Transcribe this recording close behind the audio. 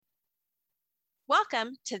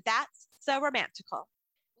Welcome to That's So Romantical.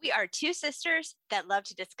 We are two sisters that love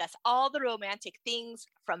to discuss all the romantic things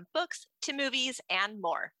from books to movies and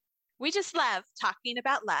more. We just love talking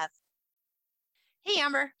about love. Hey,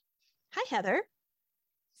 Amber. Hi, Heather.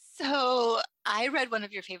 So I read one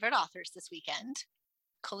of your favorite authors this weekend,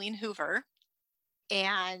 Colleen Hoover,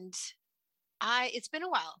 and it's been a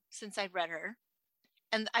while since I've read her,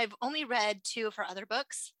 and I've only read two of her other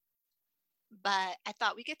books, but I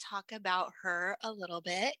thought we could talk about her a little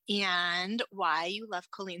bit and why you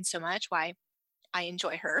love Colleen so much, why I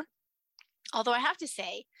enjoy her. Although I have to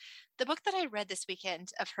say, the book that I read this weekend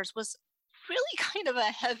of hers was really kind of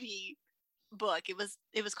a heavy book. It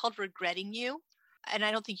was called Regretting You, and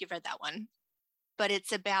I don't think you've read that one, but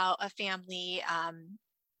it's about a family.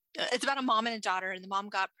 It's about a mom and a daughter, and the mom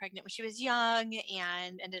got pregnant when she was young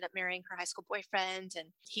and ended up marrying her high school boyfriend, and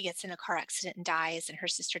he gets in a car accident and dies, and her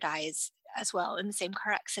sister dies as well in the same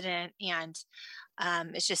car accident. And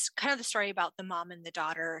it's just kind of the story about the mom and the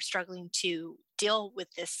daughter struggling to deal with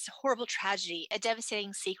this horrible tragedy. A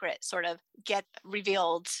devastating secret sort of get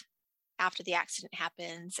revealed after the accident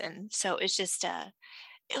happens. And so it's just,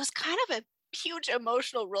 it was kind of a huge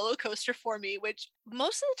emotional roller coaster for me, which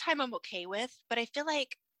most of the time I'm okay with, but I feel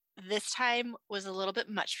like this time was a little bit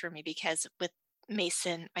much for me because with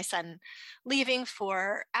Mason, my son, leaving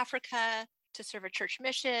for Africa to serve a church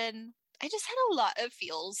mission, I just had a lot of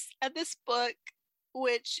feels. And this book,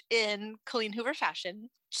 which in Colleen Hoover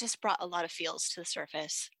fashion, just brought a lot of feels to the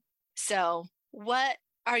surface. So what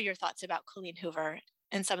are your thoughts about Colleen Hoover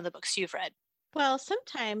and some of the books you've read? Well,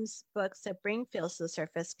 sometimes books that bring feels to the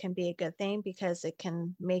surface can be a good thing because it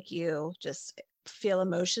can make you just feel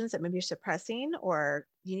emotions that maybe you're suppressing, or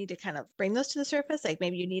you need to kind of bring those to the surface. Like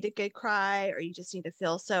maybe you need a good cry or you just need to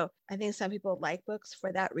feel. So I think some people like books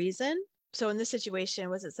for that reason. So in this situation,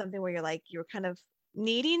 was it something where you were kind of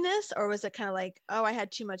needing this, or was it kind of like, oh, I had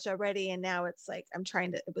too much already and now it's like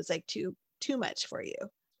it was like too much for you?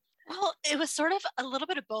 Well, it was sort of a little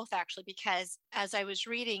bit of both, actually, because as I was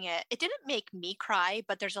reading it, it didn't make me cry,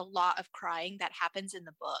 but there's a lot of crying that happens in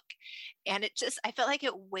the book. And I felt like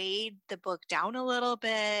it weighed the book down a little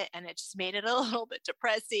bit, and it just made it a little bit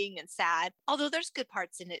depressing and sad. Although there's good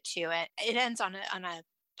parts in it too. It ends on a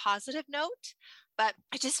positive note, but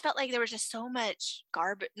I just felt like there was just so much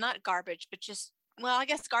garbage, not garbage, but just, well, I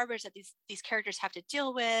guess garbage that these characters have to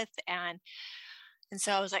deal with. And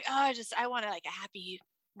so I was like, oh, I want like a happy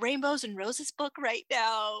rainbows and roses book right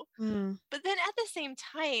now. But then at the same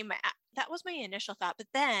time, that was my initial thought. But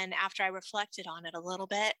then after I reflected on it a little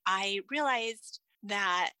bit, I realized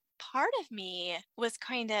that part of me was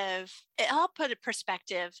it all put a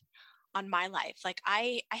perspective on my life. Like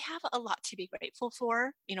I have a lot to be grateful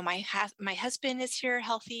for. You know, my husband is here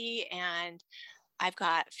healthy, and I've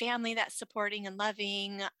got family that's supporting and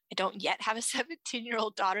loving. I don't yet have a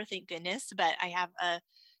 17-year-old daughter, thank goodness, but I have a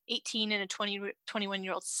 18 and a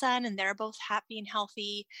 21-year-old son, and they're both happy and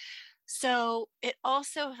healthy. So it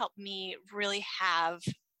also helped me really have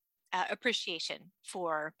appreciation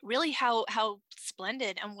for really how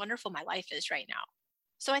splendid and wonderful my life is right now.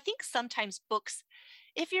 So I think sometimes books,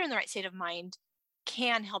 if you're in the right state of mind,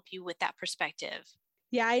 can help you with that perspective.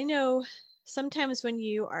 Yeah, I know sometimes when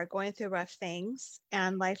you are going through rough things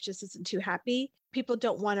and life just isn't too happy, people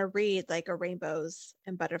don't want to read like a rainbows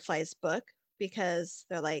and butterflies book because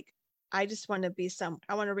they're like, I want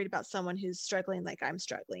to read about someone who's struggling like I'm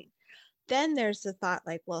struggling. Then there's the thought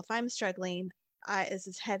like, well, if I'm struggling, this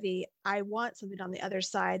is heavy. I want something on the other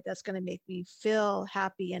side that's going to make me feel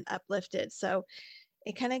happy and uplifted. So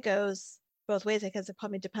it kind of goes both ways because it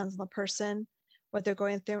probably depends on the person, what they're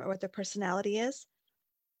going through or what their personality is.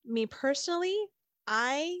 Me personally,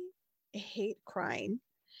 I hate crying.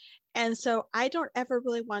 And so I don't ever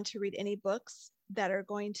really want to read any books that are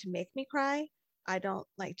going to make me cry. I don't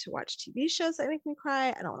like to watch TV shows that make me cry.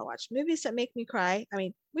 I don't want to watch movies that make me cry. I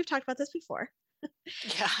mean, we've talked about this before.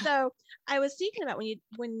 Yeah. So I was thinking about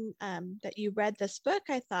when that you read this book,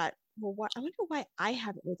 I thought, well, I wonder why I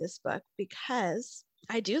haven't read this book, because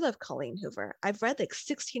I do love Colleen Hoover. I've read like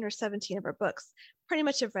 16 or 17 of her books. Pretty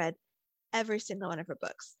much have read every single one of her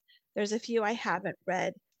books. There's a few I haven't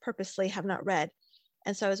read, purposely have not read.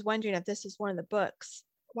 And so I was wondering if this is one of the books.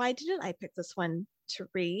 Why didn't I pick this one to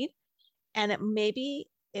read? And maybe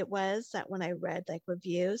it was that when I read like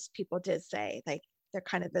reviews, people did say like there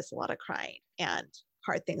kind of is a lot of crying and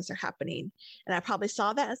hard things are happening. And I probably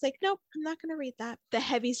saw that. I was like, nope, I'm not going to read that. The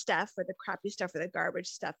heavy stuff or the crappy stuff or the garbage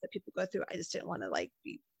stuff that people go through, I just didn't want to like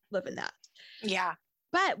be living that. Yeah.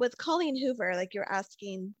 But with Colleen Hoover, like you're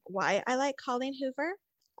asking why I like Colleen Hoover,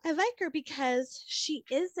 I like her because she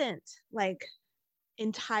isn't like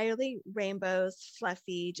entirely rainbows,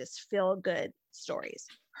 fluffy, just feel good stories.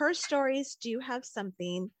 Her stories do have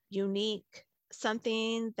something unique,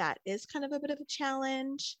 something that is kind of a bit of a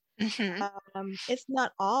challenge. Mm-hmm. It's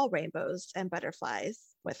not all rainbows and butterflies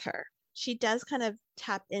with her. She does kind of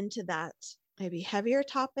tap into that, maybe heavier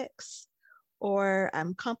topics or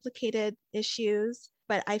complicated issues,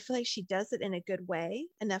 but I feel like she does it in a good way,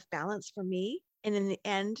 enough balance for me. And in the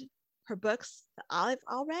end, her books that I've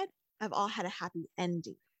all read have all had a happy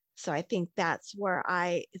ending. So I think that's where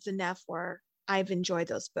it's enough where I've enjoyed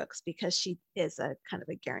those books because she is a kind of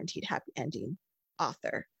a guaranteed happy ending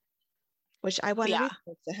author, which I want to Yeah, read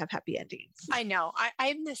books that have happy endings. I know.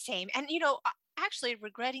 I'm the same. And, actually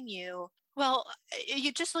regretting you, well,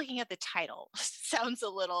 you just looking at the title sounds a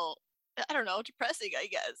little, I don't know, depressing, I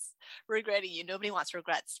guess. Regretting you. Nobody wants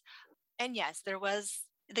regrets. And yes, there was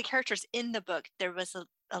the characters in the book, there was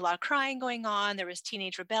a lot of crying going on. There was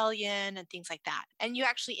teenage rebellion and things like that. And you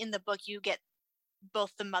actually, in the book, you get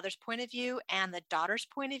both the mother's point of view and the daughter's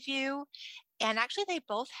point of view. And actually, they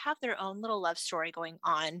both have their own little love story going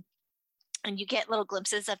on. And you get little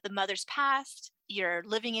glimpses of the mother's past. You're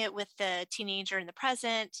living it with the teenager in the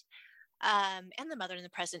present, and the mother in the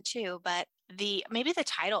present too. But maybe the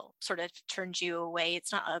title sort of turns you away.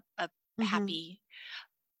 It's not a Mm-hmm. happy.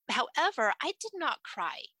 However, I did not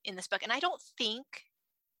cry in this book, and I don't think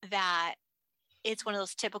that it's one of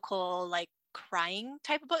those typical like crying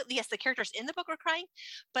type of book. Yes, the characters in the book were crying,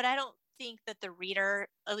 but I don't think that the reader,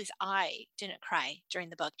 at least I didn't cry during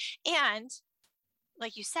the book. And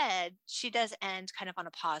like you said, she does end kind of on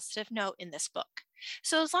a positive note in this book.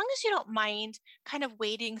 So as long as you don't mind kind of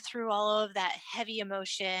wading through all of that heavy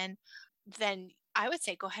emotion, then I would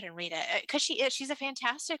say go ahead and read it because she's a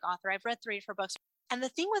fantastic author. I've read 3 of her books. And the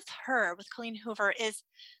thing with her, with Colleen Hoover, is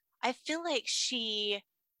I feel like she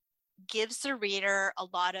gives the reader a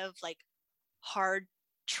lot of like hard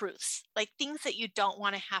truths, like things that you don't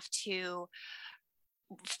want to have to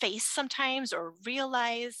face sometimes or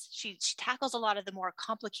realize. She tackles a lot of the more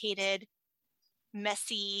complicated,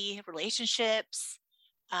 messy relationships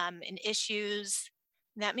and issues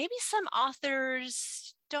that maybe some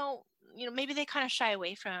authors don't, maybe they kind of shy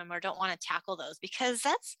away from or don't want to tackle those, because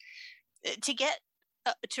that's to get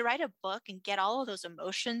to write a book and get all of those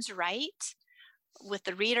emotions right with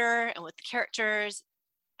the reader and with the characters.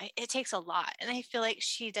 It takes a lot. And I feel like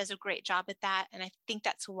she does a great job at that. And I think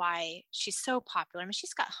that's why she's so popular. I mean,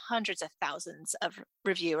 she's got hundreds of thousands of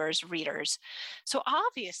reviewers, readers. So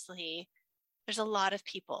obviously, there's a lot of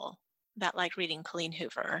people that like reading Colleen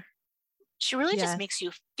Hoover. She really just Yes. makes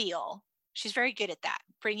you feel. She's very good at that,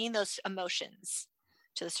 bringing those emotions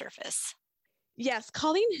to the surface. Yes,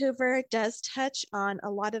 Colleen Hoover does touch on a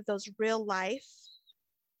lot of those real life,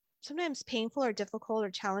 sometimes painful or difficult or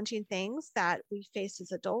challenging things that we face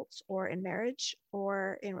as adults or in marriage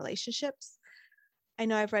or in relationships. I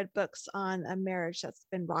know I've read books on a marriage that's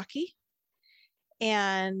been rocky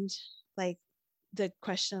and like the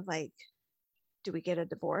question of like, do we get a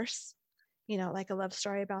divorce? Like a love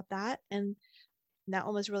story about that. And that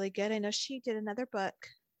one was really good. I know she did another book,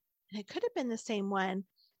 and it could have been the same one,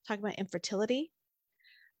 talking about infertility.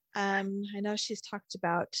 I know she's talked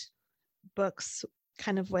about books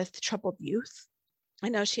kind of with troubled youth. I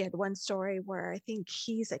know she had one story where I think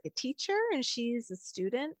he's like a teacher and she's a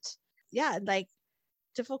student. Yeah, like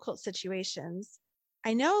difficult situations.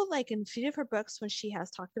 I know, like in a few of her books, when she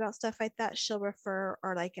has talked about stuff like that, she'll refer,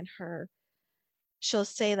 or like she'll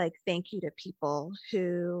say like thank you to people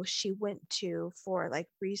who she went to for like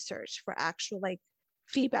research, for actual like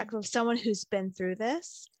feedback from someone who's been through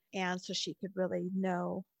this. And so she could really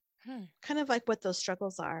know kind of like what those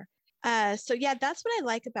struggles are. So yeah, that's what I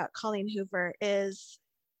like about Colleen Hoover is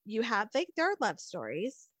you have like there are love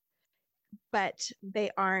stories, but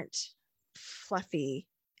they aren't fluffy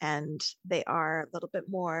and they are a little bit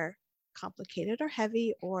more complicated or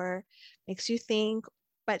heavy or makes you think.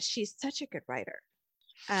 But she's such a good writer.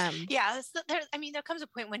 Yeah, there comes a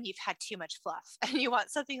point when you've had too much fluff and you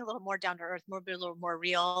want something a little more down to earth, a little more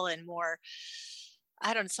real and more,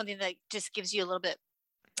 I don't know, something that just gives you a little bit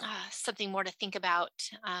something more to think about,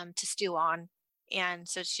 to stew on. And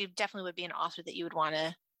so she definitely would be an author that you would want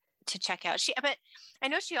to check out. But I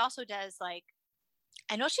know she also does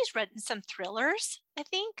I know she's written some thrillers, I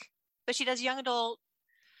think, but she does young adult.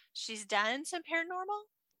 She's done some paranormal,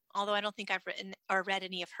 although I don't think I've written or read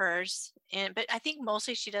any of hers. But I think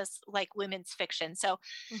mostly she does like women's fiction. So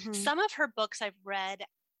mm-hmm. some of her books I've read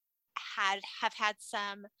have had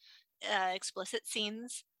some explicit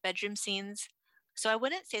scenes, bedroom scenes. So I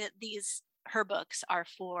wouldn't say that her books are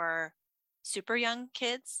for super young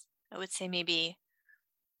kids. I would say maybe,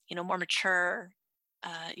 more mature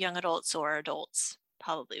young adults or adults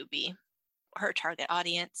probably would be her target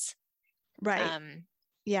audience. Right.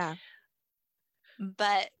 Yeah.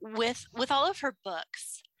 But with all of her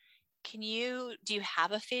books, do you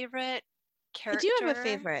have a favorite character? I do have a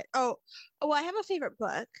favorite. Oh, well, I have a favorite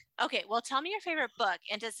book. Okay, well, tell me your favorite book.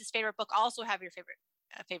 And does this favorite book also have your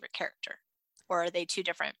favorite character? Or are they two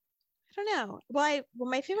different? I don't know. Well,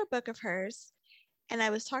 my favorite book of hers, and I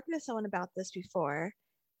was talking to someone about this before,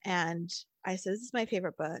 and I said, this is my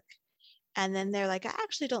favorite book. And then they're like, I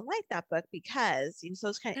actually don't like that book because, so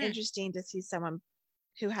it's kind of interesting to see someone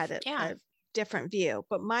who had a different view.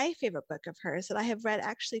 But my favorite book of hers that I have read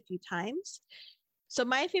actually a few times. So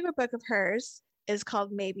my favorite book of hers is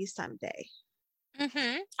called Maybe Someday.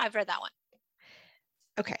 I've read that one.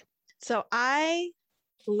 Okay. So I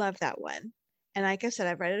love that one. And like I said,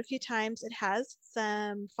 I've read it a few times. It has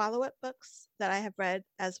some follow-up books that I have read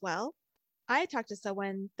as well. I talked to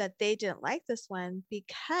someone that they didn't like this one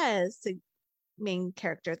because the main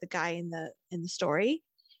character, the guy in the story,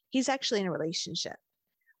 he's actually in a relationship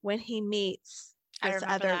when he meets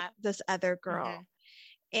this other girl.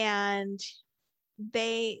 And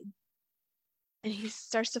he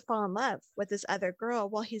starts to fall in love with this other girl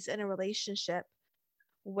while he's in a relationship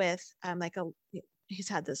with he's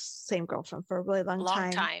had this same girlfriend for a really long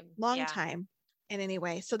time. And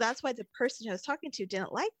anyway, so that's why the person who I was talking to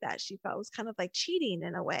didn't like that. She felt it was kind of like cheating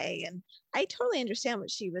in a way. And I totally understand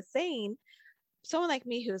what she was saying. Someone like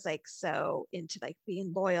me who's like so into like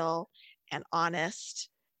being loyal and honest,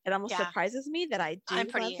 it almost surprises me that I do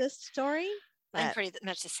love this story. I'm pretty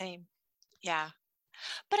much the same. Yeah.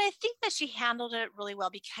 But I think that she handled it really well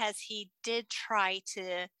because he didn't try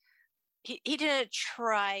to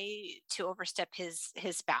overstep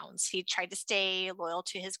his bounds. He tried to stay loyal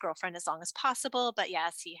to his girlfriend as long as possible. But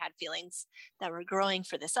yes, he had feelings that were growing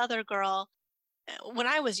for this other girl. When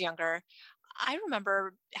I was younger, I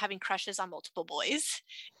remember having crushes on multiple boys.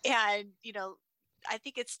 And, I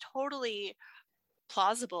think it's totally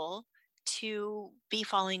plausible to be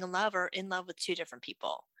falling in love or in love with two different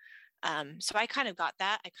people. So I kind of got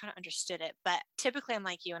that. I kind of understood it. But typically I'm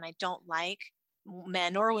like you, and I don't like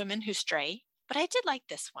men or women who stray. But I did like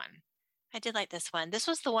this one. This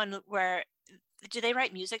was the one where, do they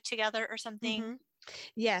write music together or something?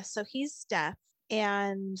 Yeah, so he's deaf,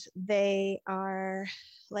 and they are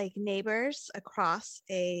like neighbors across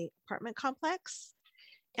a apartment complex.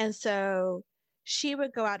 And so she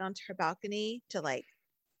would go out onto her balcony to like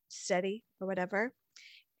study or whatever.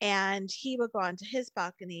 And he would go onto his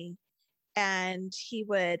balcony and he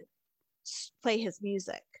would play his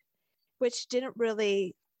music, which didn't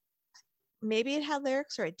really, maybe it had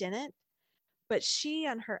lyrics or it didn't, but she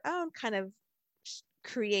on her own kind of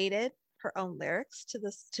created her own lyrics to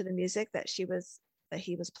the music that he was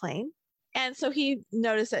playing. And so he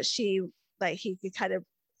noticed that he could kind of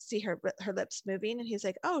see her lips moving, and he's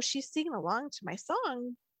like, oh, she's singing along to my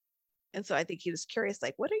song. And so I think he was curious,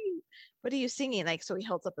 like, what are you singing? Like, so he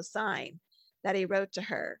holds up a sign that he wrote to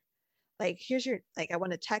her, like, here's your, like, I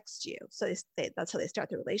want to text you. So that's how they start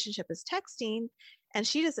the relationship, is texting. And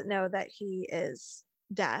she doesn't know that he is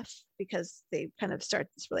deaf because they kind of start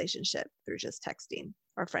this relationship through just texting,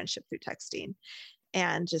 or friendship through texting,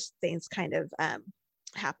 and just things kind of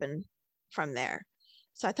happen from there.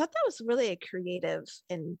 So I thought that was really a creative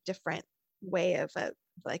and different way of a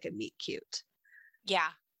meet cute. Yeah,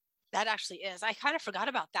 that actually is. I kind of forgot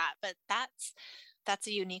about that, but that's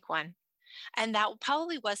a unique one. And that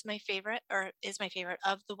probably was my favorite, or is my favorite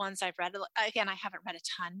of the ones I've read. Again, I haven't read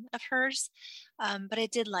a ton of hers, but I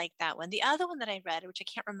did like that one. The other one that I read, which I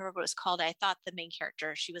can't remember what it was called, I thought the main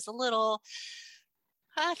character,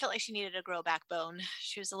 I felt like she needed a grow backbone.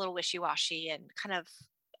 She was a little wishy-washy and kind of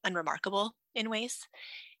unremarkable in ways.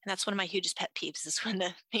 And that's one of my hugest pet peeves, is when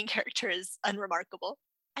the main character is unremarkable.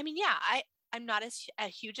 I mean, yeah, I'm not as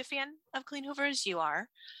huge a fan of Colleen Hoover as you are,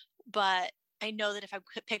 but I know that if I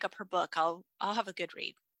pick up her book, I'll have a good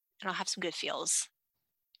read and I'll have some good feels.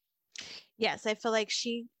 Yes, I feel like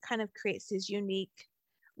she kind of creates these unique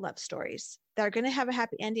love stories that are going to have a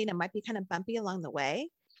happy ending. It might be kind of bumpy along the way,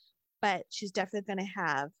 but she's definitely going to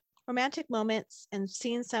have romantic moments and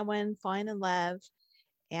seeing someone falling in love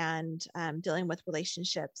and dealing with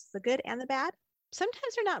relationships, the good and the bad.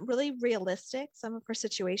 Sometimes they're not really realistic. Some of her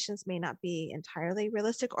situations may not be entirely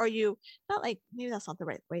realistic, or maybe that's not the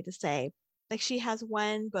right way to say. Like, she has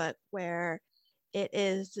one book where it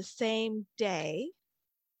is the same day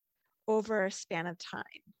over a span of time,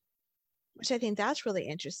 which I think that's really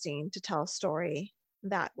interesting to tell a story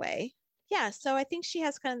that way. Yeah, so I think she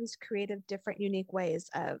has kind of these creative, different, unique ways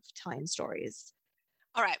of telling stories.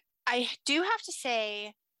 All right. I do have to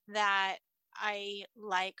say that I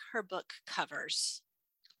like her book covers.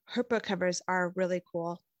 Her book covers are really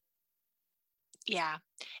cool. Yeah.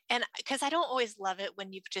 And because I don't always love it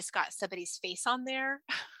when you've just got somebody's face on there.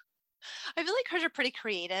 I feel like hers are pretty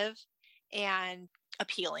creative and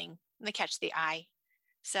appealing. And they catch the eye.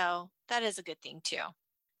 So that is a good thing too.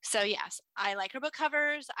 So yes, I like her book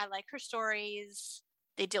covers. I like her stories.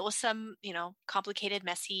 They deal with some, complicated,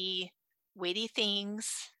 messy, weighty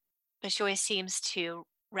things, but she always seems to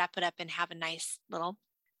wrap it up and have a nice little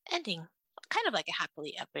ending, kind of like a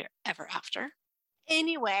happily ever after.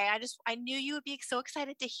 Anyway, I knew you would be so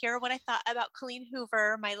excited to hear what I thought about Colleen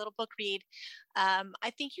Hoover, my little book read.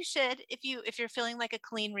 I think you should, if you're feeling like a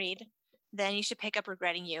Colleen read, then you should pick up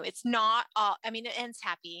Regretting You. It's not all, it ends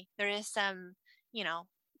happy. There is some,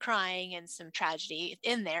 crying and some tragedy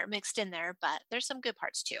mixed in there, but there's some good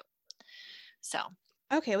parts too. So.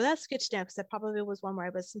 Okay, well, that's good to know because that probably was one where I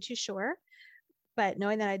wasn't too sure. But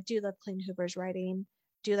knowing that I do love Colleen Hoover's writing,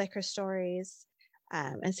 do like her stories,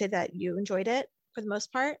 and say that you enjoyed it for the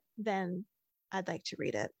most part, then I'd like to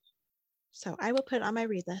read it. So I will put it on my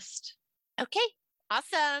read list. Okay,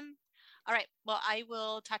 awesome. All right, well, I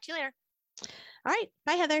will talk to you later. All right,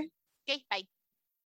 bye, Heather. Okay, bye.